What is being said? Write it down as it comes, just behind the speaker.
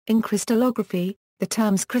In crystallography, the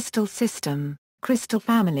terms crystal system, crystal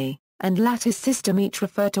family, and lattice system each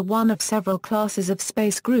refer to one of several classes of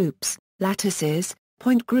space groups, lattices,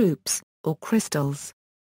 point groups, or crystals.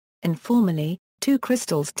 Informally, two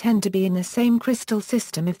crystals tend to be in the same crystal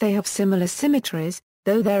system if they have similar symmetries,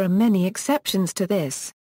 though there are many exceptions to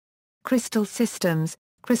this. Crystal systems,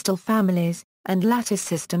 crystal families, and lattice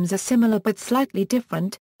systems are similar but slightly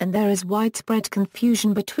different, and there is widespread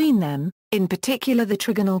confusion between them. In particular, the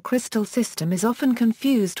trigonal crystal system is often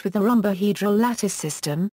confused with the rhombohedral lattice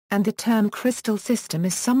system, and the term crystal system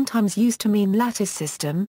is sometimes used to mean lattice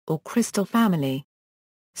system, or crystal family.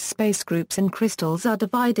 Space groups and crystals are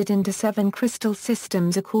divided into 7 crystal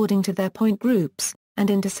systems according to their point groups, and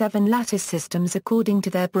into 7 lattice systems according to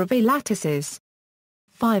their Bravais lattices.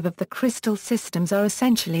 5 of the crystal systems are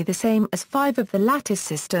essentially the same as 5 of the lattice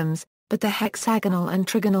systems, but the hexagonal and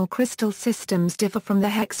trigonal crystal systems differ from the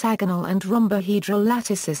hexagonal and rhombohedral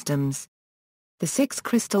lattice systems. The 6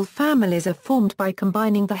 crystal families are formed by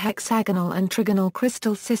combining the hexagonal and trigonal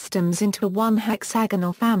crystal systems into one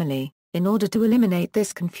hexagonal family, in order to eliminate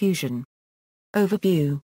this confusion.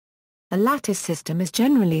 Overview. A lattice system is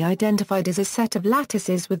generally identified as a set of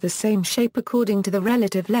lattices with the same shape according to the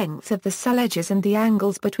relative lengths of the cell edges and the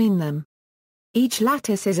angles between them. Each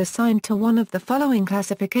lattice is assigned to one of the following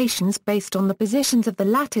classifications based on the positions of the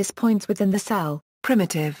lattice points within the cell: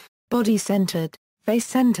 primitive, body-centered,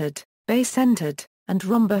 face-centered, base-centered, and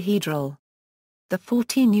rhombohedral. The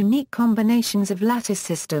 14 unique combinations of lattice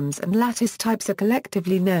systems and lattice types are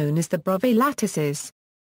collectively known as the Bravais lattices.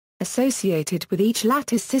 Associated with each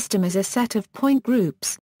lattice system is a set of point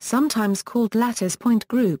groups, sometimes called lattice point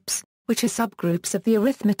groups, which are subgroups of the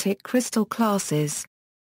arithmetic crystal classes.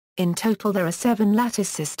 In total there are 7 lattice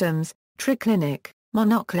systems: triclinic,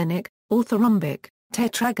 monoclinic, orthorhombic,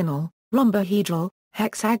 tetragonal, rhombohedral,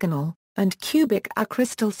 hexagonal, and cubic. A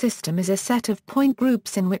crystal system is a set of point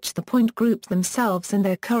groups in which the point groups themselves and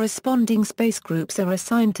their corresponding space groups are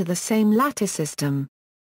assigned to the same lattice system.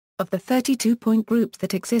 Of the 32 point groups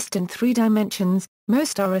that exist in 3 dimensions,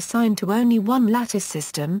 most are assigned to only one lattice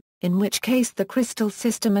system, in which case the crystal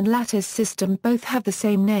system and lattice system both have the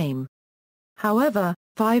same name. However,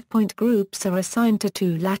 5 point groups are assigned to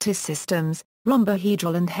 2 lattice systems,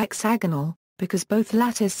 rhombohedral and hexagonal, because both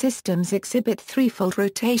lattice systems exhibit threefold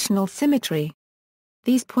rotational symmetry.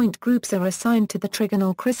 These point groups are assigned to the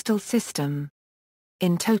trigonal crystal system.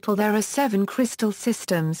 In total there are 7 crystal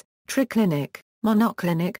systems: triclinic,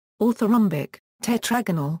 monoclinic, orthorhombic,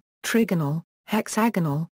 tetragonal, trigonal,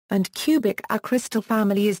 hexagonal, and cubic. A crystal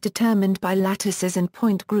family is determined by lattices and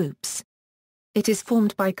point groups. It is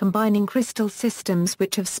formed by combining crystal systems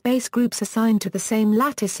which have space groups assigned to the same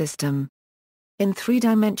lattice system. In 3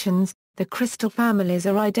 dimensions, the crystal families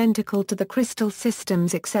are identical to the crystal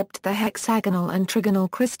systems except the hexagonal and trigonal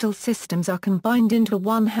crystal systems are combined into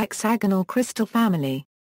one hexagonal crystal family.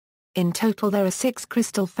 In total there are 6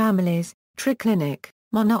 crystal families: triclinic,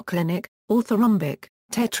 monoclinic, orthorhombic,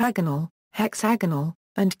 tetragonal, hexagonal,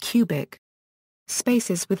 and cubic.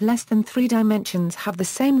 Spaces with less than 3 dimensions have the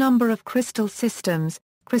same number of crystal systems,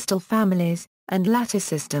 crystal families, and lattice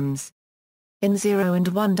systems. In 0 and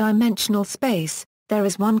 1-dimensional space, there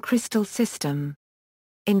is 1 crystal system.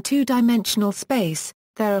 In 2-dimensional space,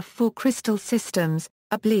 there are 4 crystal systems: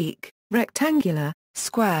 oblique, rectangular,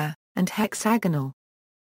 square, and hexagonal.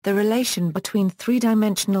 The relation between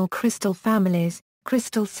 3-dimensional crystal families,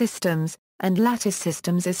 crystal systems, and lattice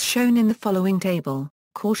systems is shown in the following table.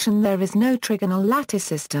 Caution: there is no trigonal lattice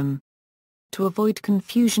system. To avoid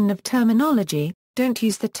confusion of terminology, don't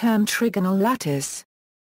use the term trigonal lattice.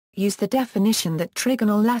 Use the definition that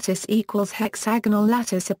trigonal lattice equals hexagonal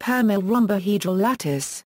lattice a permil rhombohedral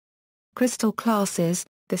lattice. Crystal classes: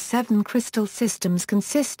 the 7 crystal systems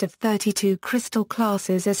consist of 32 crystal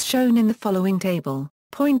classes as shown in the following table.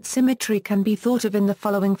 Point symmetry can be thought of in the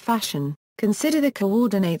following fashion: consider the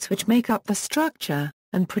coordinates which make up the structure,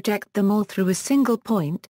 and project them all through a single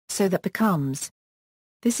point, so that becomes.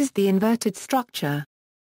 This is the inverted structure.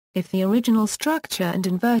 If the original structure and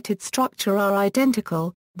inverted structure are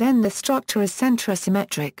identical, then the structure is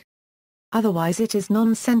centrosymmetric. Otherwise it is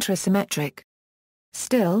non-centrosymmetric.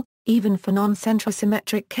 Still, even for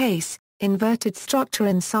non-centrosymmetric case, inverted structure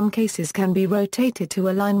in some cases can be rotated to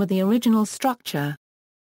align with the original structure.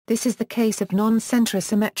 This is the case of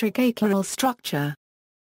non-centrosymmetric achiral structure.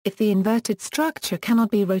 If the inverted structure cannot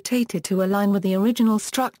be rotated to align with the original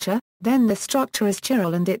structure, then the structure is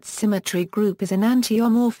chiral and its symmetry group is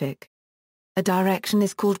enantiomorphic. A direction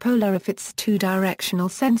is called polar if its 2-directional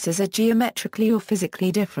senses are geometrically or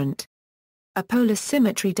physically different. A polar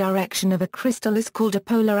symmetry direction of a crystal is called a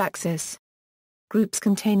polar axis. Groups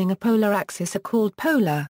containing a polar axis are called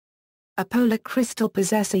polar. A polar crystal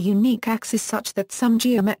possesses a unique axis such that some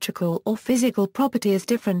geometrical or physical property is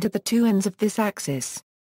different at the two ends of this axis.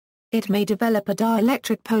 It may develop a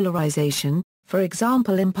dielectric polarization, for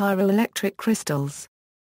example in pyroelectric crystals.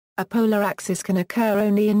 A polar axis can occur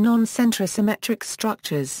only in non-centrosymmetric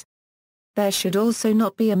structures. There should also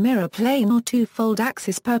not be a mirror plane or two-fold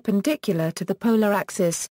axis perpendicular to the polar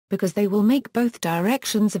axis, because they will make both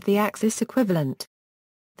directions of the axis equivalent.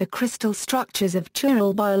 The crystal structures of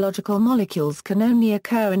chiral biological molecules can only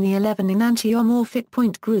occur in the 11 enantiomorphic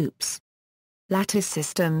point groups. Lattice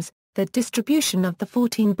systems. The distribution of the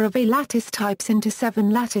 14 Bravais lattice types into 7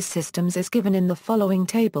 lattice systems is given in the following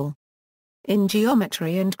table. In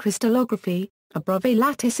geometry and crystallography, a Bravais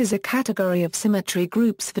lattice is a category of symmetry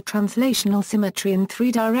groups for translational symmetry in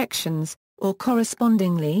 3 directions, or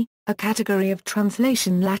correspondingly, a category of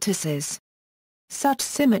translation lattices. Such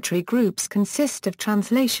symmetry groups consist of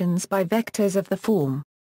translations by vectors of the form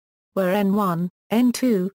where n1,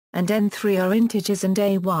 n2, and n3 are integers and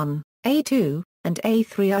a1, a2, and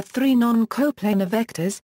a3 are 3 non-coplanar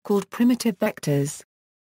vectors, called primitive vectors.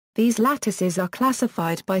 These lattices are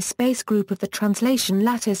classified by space group of the translation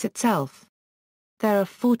lattice itself. There are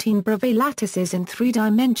 14 Bravais lattices in 3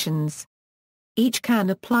 dimensions. Each can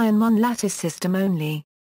apply in one lattice system only.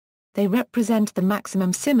 They represent the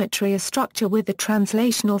maximum symmetry a structure with the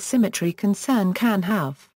translational symmetry concern can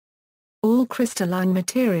have. All crystalline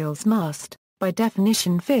materials must, by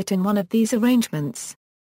definition, fit in one of these arrangements.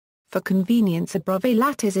 For convenience, a Bravais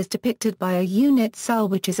lattice is depicted by a unit cell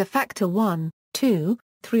which is a factor 1, 2,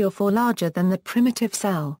 3 or 4 larger than the primitive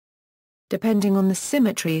cell. Depending on the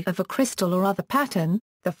symmetry of a crystal or other pattern,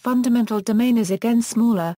 the fundamental domain is again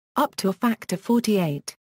smaller, up to a factor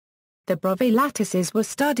 48. The Bravais lattices were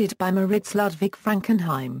studied by Moritz Ludwig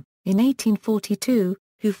Frankenheim, in 1842,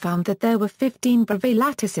 who found that there were 15 Bravais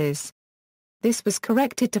lattices. This was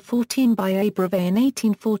corrected to 14 by A. Bravais in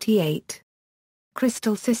 1848.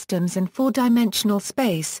 Crystal systems in 4-dimensional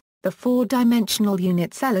space. The 4-dimensional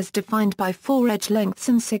unit cell is defined by 4 edge lengths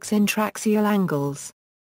and 6 intraxial angles.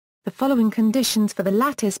 The following conditions for the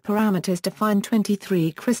lattice parameters define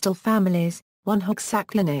 23 crystal families: 1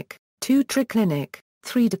 hexaclinic, 2 triclinic,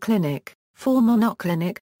 3 diclinic, 4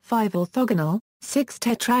 monoclinic, 5 orthogonal, 6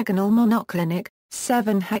 tetragonal monoclinic,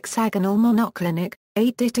 7 hexagonal monoclinic,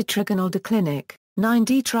 8 ditetragonal diclinic, 9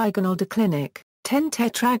 ditrigonal diclinic, 10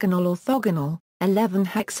 tetragonal orthogonal, 11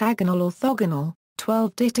 hexagonal orthogonal,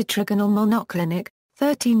 12 ditetragonal monoclinic,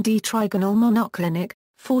 13 ditrigonal monoclinic,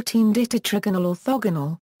 14 ditetragonal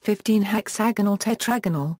orthogonal, 15 hexagonal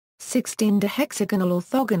tetragonal, 16 dihexagonal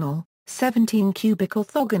orthogonal, 17 cubic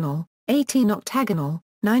orthogonal, 18 octagonal,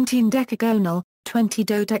 19 decagonal, 20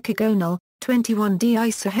 dodecagonal, 21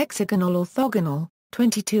 diisohexagonal orthogonal,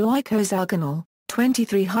 22 icosagonal,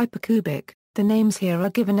 23 hypercubic. The names here are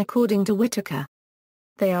given according to Whittaker.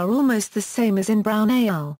 They are almost the same as in Brown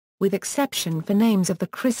al., with exception for names of the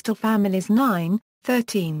crystal families 9,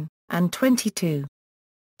 13, and 22.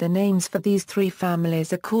 The names for these 3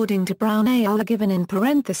 families according to Brown al. are given in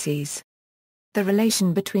parentheses. The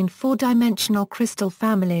relation between 4-dimensional crystal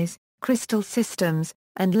families, crystal systems,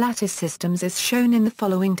 and lattice systems is shown in the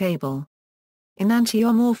following table.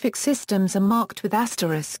 Enantiomorphic systems are marked with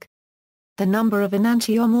asterisk. The number of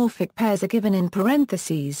enantiomorphic pairs are given in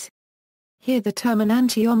parentheses. Here the term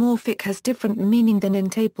enantiomorphic has different meaning than in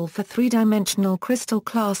table for 3-dimensional crystal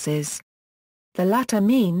classes. The latter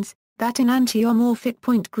means that enantiomorphic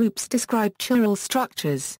point groups describe chiral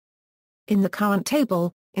structures. In the current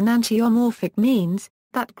table, enantiomorphic means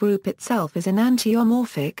that group itself is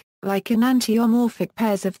enantiomorphic, like enantiomorphic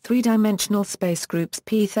pairs of 3-dimensional space groups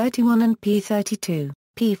P31 and P32,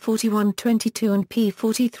 P4122 and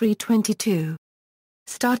P4322.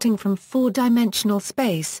 Starting from 4-dimensional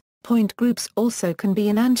space, point groups also can be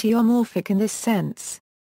enantiomorphic in this sense.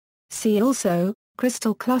 See also,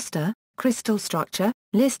 crystal cluster, crystal structure,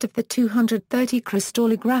 list of the 230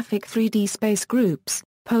 crystallographic 3D space groups,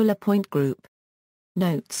 polar point group.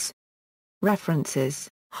 Notes. References: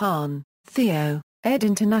 Hahn, Theo, ed.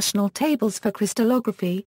 International Tables for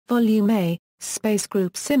Crystallography, Volume A, Space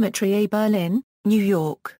Group Symmetry A. Berlin, New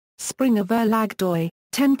York, Springer Verlag doi,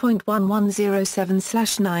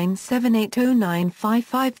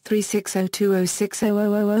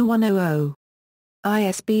 10.1107/978095536020600001000.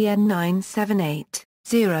 ISBN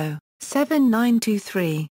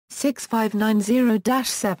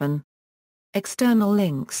 978-0-7923-6590-7. External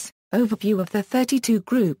links: Overview of the 32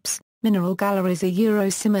 groups, Mineral Galleries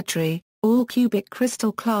Eurosymmetry, all cubic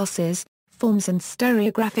crystal classes, forms and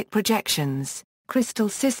stereographic projections, Crystal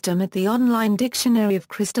System at the Online Dictionary of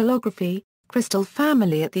Crystallography, Crystal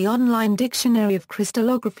Family at the Online Dictionary of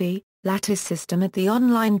Crystallography, lattice system at the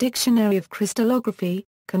online Dictionary of Crystallography,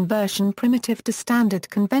 conversion primitive to standard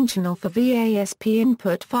conventional for VASP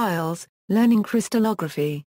input files, learning crystallography.